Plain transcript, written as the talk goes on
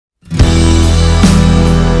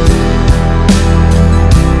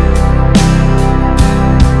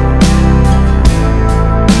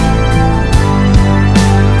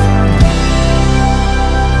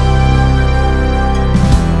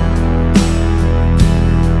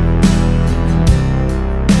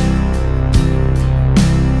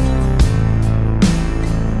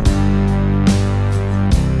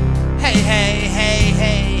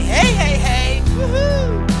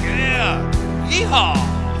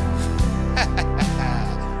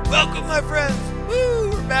Welcome, my friends. Woo!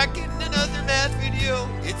 We're back in another math video.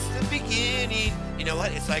 It's the beginning. You know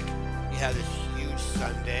what? It's like you have this huge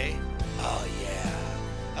sundae. Oh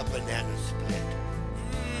yeah, a banana split.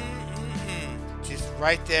 Just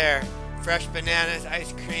right there. Fresh bananas,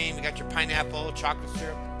 ice cream. You got your pineapple, chocolate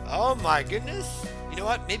syrup. Oh my goodness. You know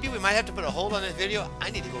what? Maybe we might have to put a hold on this video. I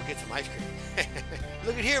need to go get some ice cream.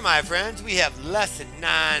 Look at here, my friends. We have lesson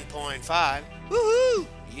 9.5. Woohoo!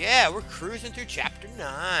 Yeah, we're cruising through chapter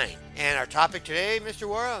 9. And our topic today, Mr.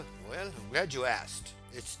 Wara, well, I'm glad you asked.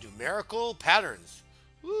 It's numerical patterns.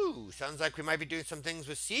 Woo, sounds like we might be doing some things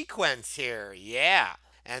with sequence here. Yeah.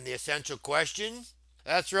 And the essential question?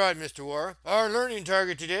 That's right, Mr. Wara. Our learning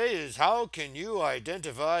target today is how can you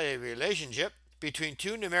identify a relationship between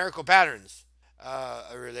two numerical patterns?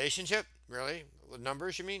 A relationship? Really? With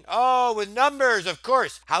numbers, you mean? Oh, with numbers, of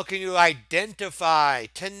course. How can you identify,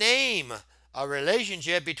 to name, a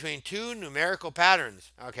relationship between two numerical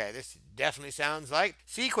patterns? Okay, this definitely sounds like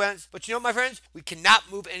sequence. But you know, my friends, we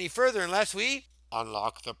cannot move any further unless we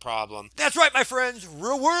unlock the problem. That's right, my friends.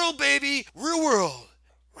 Real world, baby. Real world.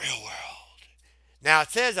 Real world. Now, it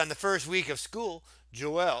says on the first week of school,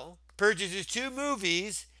 Joel purchases 2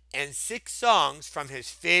 movies and 6 songs from his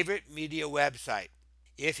favorite media website.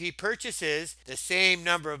 If he purchases the same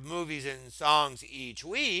number of movies and songs each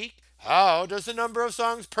week, how does the number of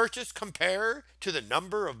songs purchased compare to the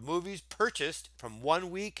number of movies purchased from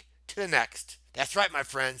one week to the next? That's right, my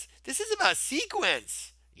friends. This is about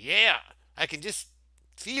sequence. Yeah, I can just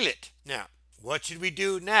feel it. Now, what should we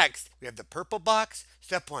do next? We have the purple box.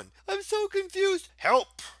 Step 1. I'm so confused.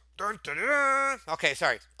 Help. Dun, dun, dun, dun. Okay,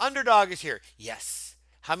 sorry. Underdog is here. Yes.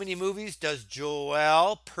 How many movies does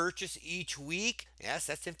Joel purchase each week? Yes,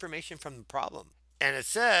 that's information from the problem. And it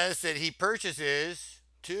says that he purchases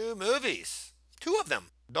 2 movies. 2 of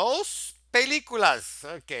them. Dos películas.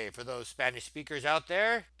 Okay, for those Spanish speakers out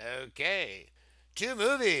there. Okay. 2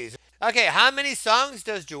 movies. Okay, how many songs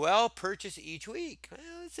does Joel purchase each week?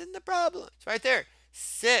 Well, it's in the problem. It's right there.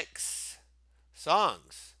 6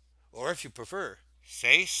 songs. Or if you prefer,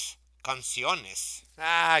 6 canciones.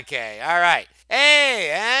 Okay, all right. Hey,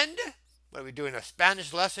 and what are we doing? A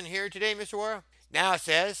Spanish lesson here today, Mr. Wara? Now it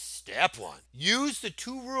says, step 1. Use the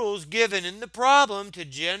 2 rules given in the problem to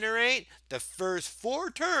generate the first 4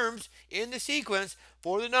 terms in the sequence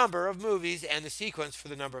for the number of movies and the sequence for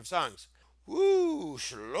the number of songs. Woo,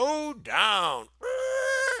 slow down.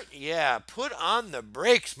 Yeah, put on the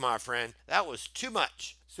brakes, my friend. That was too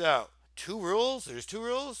much. So, 2 rules? There's 2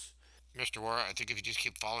 rules? Mr. Wara, I think if you just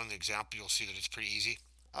keep following the example, you'll see that it's pretty easy.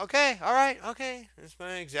 Okay, all right, okay. That's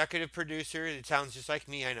my executive producer. It sounds just like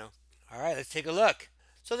me, I know. All right, let's take a look.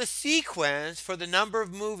 So the sequence for the number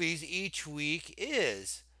of movies each week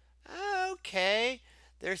is, okay,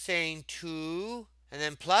 they're saying 2, and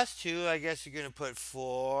then plus 2, I guess you're going to put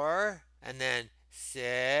 4, and then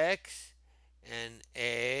 6, and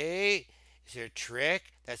 8. Is there a trick?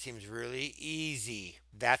 That seems really easy.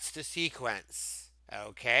 That's the sequence.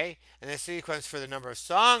 Okay, and the sequence for the number of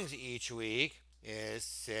songs each week is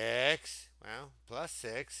 6, well, plus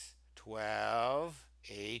 6, 12,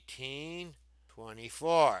 18,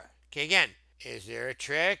 24. Okay, again, is there a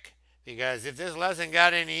trick? Because if this lesson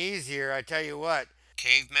got any easier, I tell you what.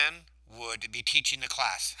 Cavemen would be teaching the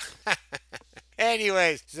class.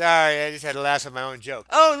 Anyways, sorry, I just had to laugh at my own joke.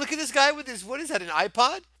 Oh, look at this guy with his, what is that, an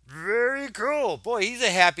iPod? Very cool. Boy, he's a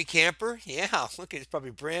happy camper. Yeah, look, it's probably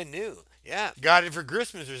brand new. Yeah, got it for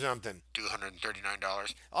Christmas or something.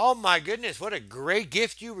 $239. Oh my goodness, what a great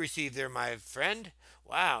gift you received there, my friend.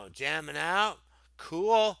 Wow, jamming out.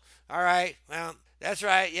 Cool. All right, well, that's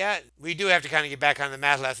right. Yeah, we do have to kind of get back on the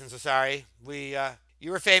math lesson, so sorry.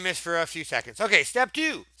 You were famous for a few seconds. Okay, step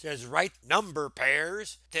 2 says write number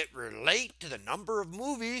pairs that relate to the number of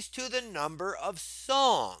movies to the number of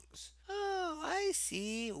songs. Oh, I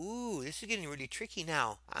see. Ooh, this is getting really tricky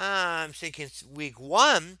now. I'm thinking week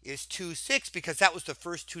 1 is 2, 6 because that was the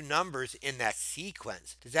first 2 numbers in that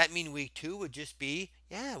sequence. Does that mean week 2 would just be,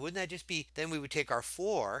 yeah, wouldn't that just be, then we would take our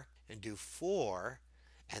 4 and do 4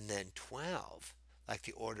 and then 12, like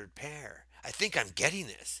the ordered pair. I think I'm getting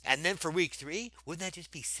this. And then for week 3, wouldn't that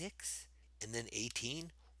just be 6 and then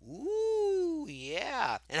 18? Ooh,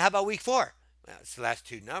 yeah. And how about week 4? Well, it's the last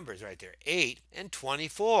 2 numbers right there, 8 and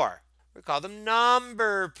 24. We call them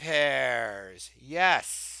number pairs.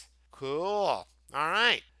 Yes. Cool. All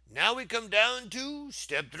right. Now we come down to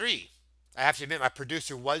step 3. I have to admit, my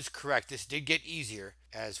producer was correct. This did get easier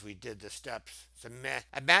as we did the steps. So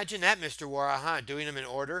imagine that, Mr. Wara, huh? Doing them in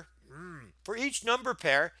order. For each number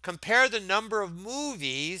pair, compare the number of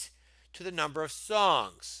movies to the number of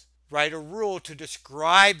songs. Write a rule to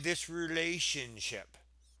describe this relationship.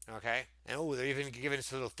 Okay? And oh, they're even giving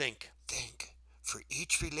us a little think. Think. For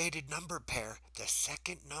each related number pair, the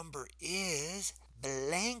second number is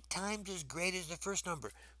blank times as great as the first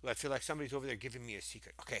number. Well, I feel like somebody's over there giving me a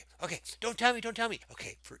secret. Okay, okay, don't tell me, don't tell me.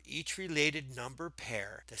 Okay, for each related number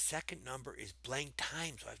pair, the second number is blank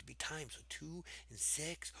times. So it have to be times. So 2 and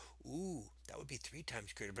 6. Ooh, that would be 3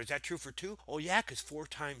 times greater. But is that true for 2? Oh, yeah, because 4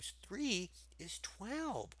 times 3 is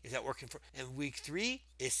 12. Is that working for? And week 3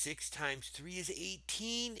 is 6 times 3 is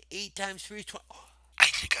 18. 8 times 3 is 12. Oh, I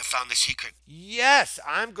think I found the secret. yes,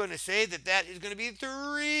 I'm going to say that that is going to be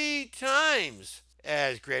 3 times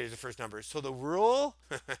as great as the first number. So the rule,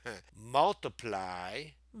 multiply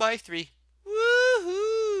by 3.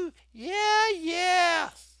 Woohoo! Yeah, yeah.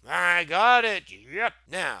 I got it. Yep.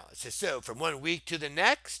 Now, it says so from 1 week to the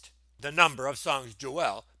next, the number of songs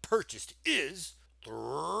Joel purchased is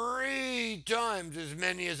 3 times as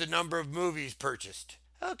many as the number of movies purchased.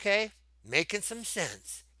 Okay, making some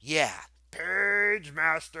sense. Yeah. Page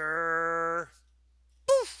Master.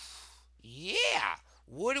 Poof. Yeah.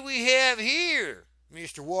 What do we have here,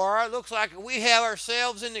 Mr. Wara? Looks like we have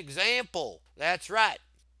ourselves an example. That's right.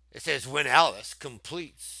 It says when Alice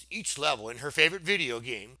completes each level in her favorite video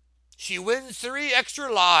game, she wins 3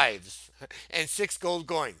 extra lives and 6 gold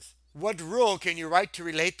coins. What rule can you write to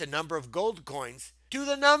relate the number of gold coins to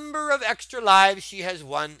the number of extra lives she has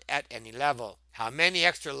won at any level? How many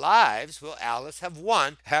extra lives will Alice have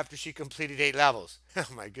won after she completed 8 levels? Oh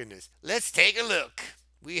my goodness. Let's take a look.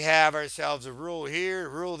 We have ourselves a rule here, a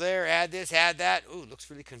rule there, add this, add that. Ooh, looks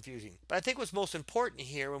really confusing. But I think what's most important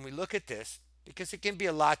here when we look at this, because it can be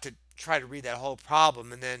a lot to try to read that whole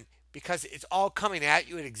problem, and then because it's all coming at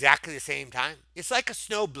you at exactly the same time. It's like a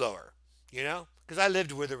snow blower, you know? Because I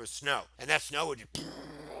lived where there was snow, and that snow would just,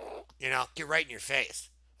 get right in your face.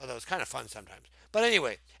 Although it's kind of fun sometimes. But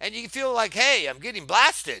anyway, and you feel like, hey, I'm getting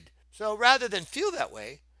blasted. So rather than feel that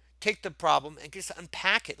way, take the problem and just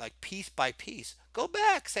unpack it like piece by piece. Go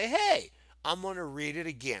back, say, hey, I'm going to read it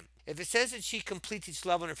again. If it says that she completes each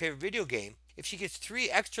level in her favorite video game, if she gets 3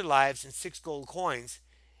 extra lives and 6 gold coins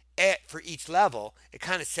for each level, it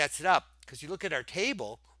kind of sets it up. Because you look at our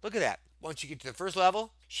table, look at that. Once you get to the first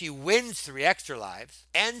level, she wins 3 extra lives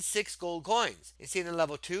and 6 gold coins. You see in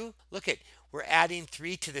level 2, look at, we're adding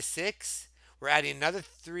 3 to the 6. We're adding another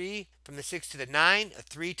 3 from the 6 to the 9, a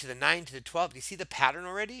 3 to the 9 to the 12. Do you see the pattern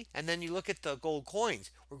already? And then you look at the gold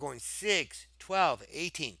coins. We're going 6, 12,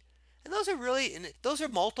 18. And those are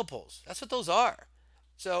multiples. That's what those are.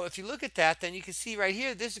 So if you look at that, then you can see right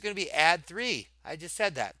here, this is going to be add 3. I just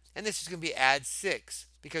said that. And this is going to be add 6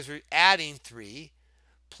 because we're adding 3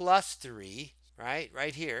 plus 3,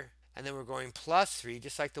 right here. And then we're going plus 3,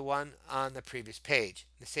 just like the one on the previous page.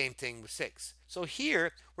 The same thing with 6. So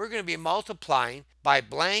here, we're going to be multiplying by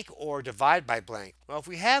blank or divide by blank. Well, if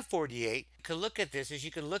we have 48, you can look at this as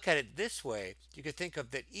you can look at it this way. You can think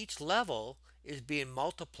of that each level is being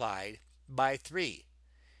multiplied by 3.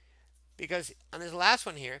 Because on this last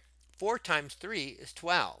one here, 4 times 3 is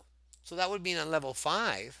 12. So that would mean on level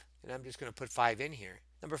 5, and I'm just going to put 5 in here,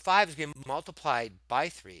 number 5 is going to be multiplied by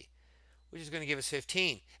 3, which is going to give us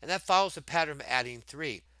 15. And that follows the pattern of adding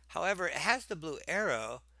 3. However, it has the blue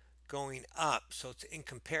arrow going up, so it's in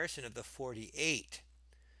comparison of the 48.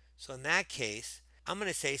 So in that case, I'm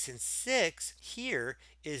going to say since 6 here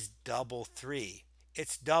is double 3.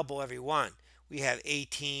 It's double every one. We have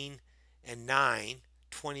 18 and 9,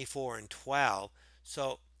 24 and 12.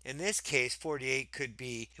 So in this case, 48 could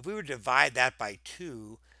be, if we were to divide that by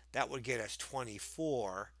 2, that would get us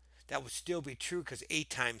 24. That would still be true because 8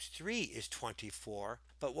 times 3 is 24.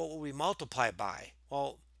 But what will we multiply by?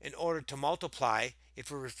 Well, in order to multiply, if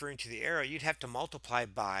we're referring to the arrow, you'd have to multiply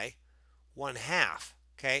by 1/2.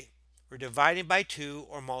 Okay? We're dividing by 2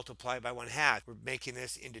 or multiply by 1/2. We're making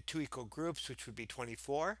this into 2 equal groups, which would be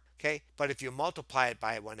 24. Okay? But if you multiply it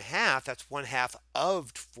by 1/2, that's 1/2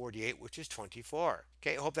 of 48, which is 24.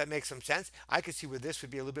 Okay? I hope that makes some sense. I could see where this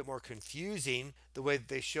would be a little bit more confusing the way that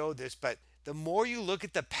they showed this, but the more you look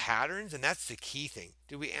at the patterns, and that's the key thing.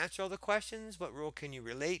 Did we answer all the questions? What rule can you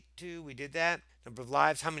relate to? We did that. Number of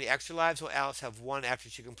lives. How many extra lives will Alice have won after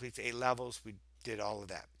she completes 8 levels? We did all of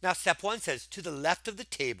that. Now step 1 says, to the left of the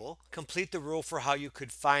table, complete the rule for how you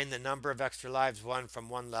could find the number of extra lives won from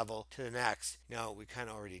one level to the next. No, we kind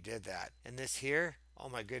of already did that. And this here, oh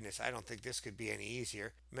my goodness, I don't think this could be any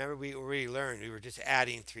easier. Remember, we already learned we were just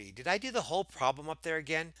adding 3. Did I do the whole problem up there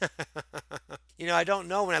again? I don't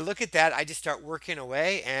know. When I look at that, I just start working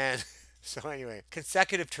away. And so anyway,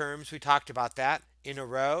 consecutive terms, we talked about that. In a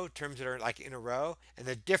row, terms that are like in a row. And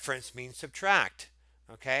the difference means subtract.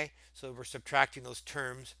 Okay, so we're subtracting those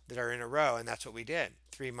terms that are in a row, and that's what we did.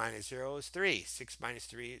 3 minus 0 is 3. 6 minus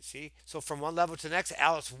 3, see? So from one level to the next,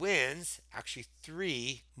 Alice wins actually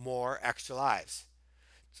 3 more extra lives.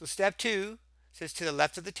 So step 2 says to the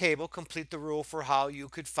left of the table, complete the rule for how you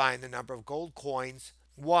could find the number of gold coins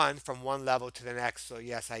from one level to the next. So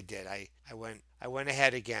yes, I did. I went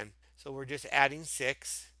ahead again. So we're just adding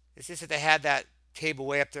 6. It's just that they had that table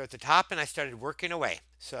way up there at the top, and I started working away.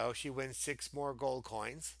 So she wins 6 more gold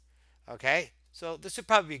coins. Okay, so this would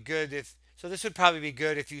probably be good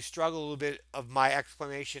if you struggle a little bit of my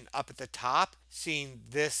explanation up at the top. Seeing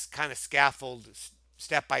this kind of scaffold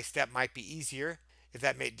step by step might be easier if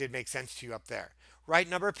that did make sense to you up there. Right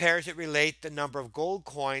number pairs that relate the number of gold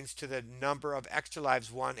coins to the number of extra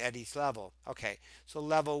lives won at each level. Okay, so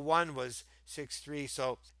level 1 was 6, 3.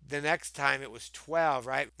 So the next time it was 12,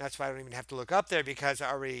 right? That's why I don't even have to look up there because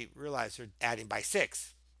I already realized they're adding by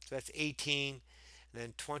 6. So that's 18, and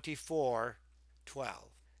then 24, 12.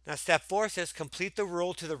 Now step 4 says complete the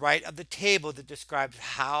rule to the right of the table that describes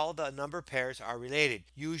how the number pairs are related.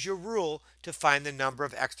 Use your rule to find the number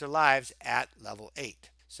of extra lives at level 8.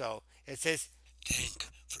 So it says Think,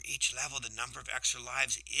 for each level, the number of extra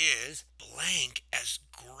lives is blank as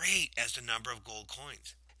great as the number of gold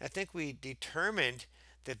coins. I think we determined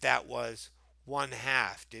that that was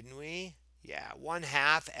 1/2, didn't we? Yeah,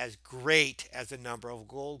 1/2 as great as the number of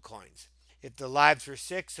gold coins. If the lives were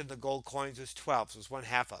 6 and the gold coins was 12, so it's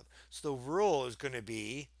 1/2 of. So the rule is going to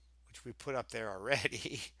be, which we put up there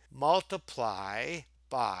already, multiply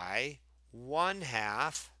by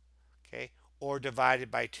 1/2, okay, or divided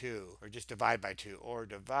by 2, or just divide by 2, or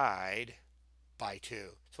divide by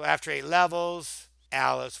 2. So after 8 levels,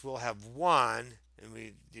 Alice will have won, and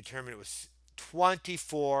we determined it was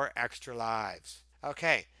 24 extra lives.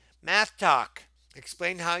 Okay, math talk.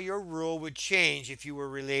 Explain how your rule would change if you were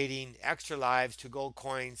relating extra lives to gold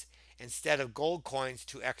coins instead of gold coins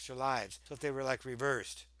to extra lives. So if they were like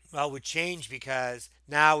reversed. Well, it would change because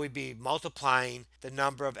now we'd be multiplying the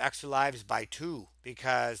number of extra lives by 2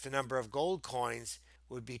 because the number of gold coins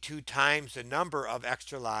would be 2 times the number of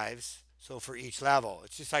extra lives. So for each level,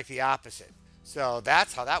 it's just like the opposite. So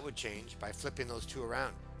that's how that would change by flipping those 2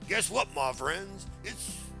 around. Guess what, my friends?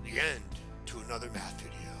 It's the end to another math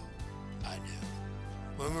video. I know.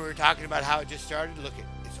 When we were talking about how it just started, look,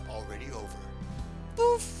 it's already over.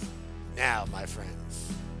 Poof! Now, my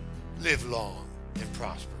friends, live long and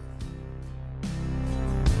prosper.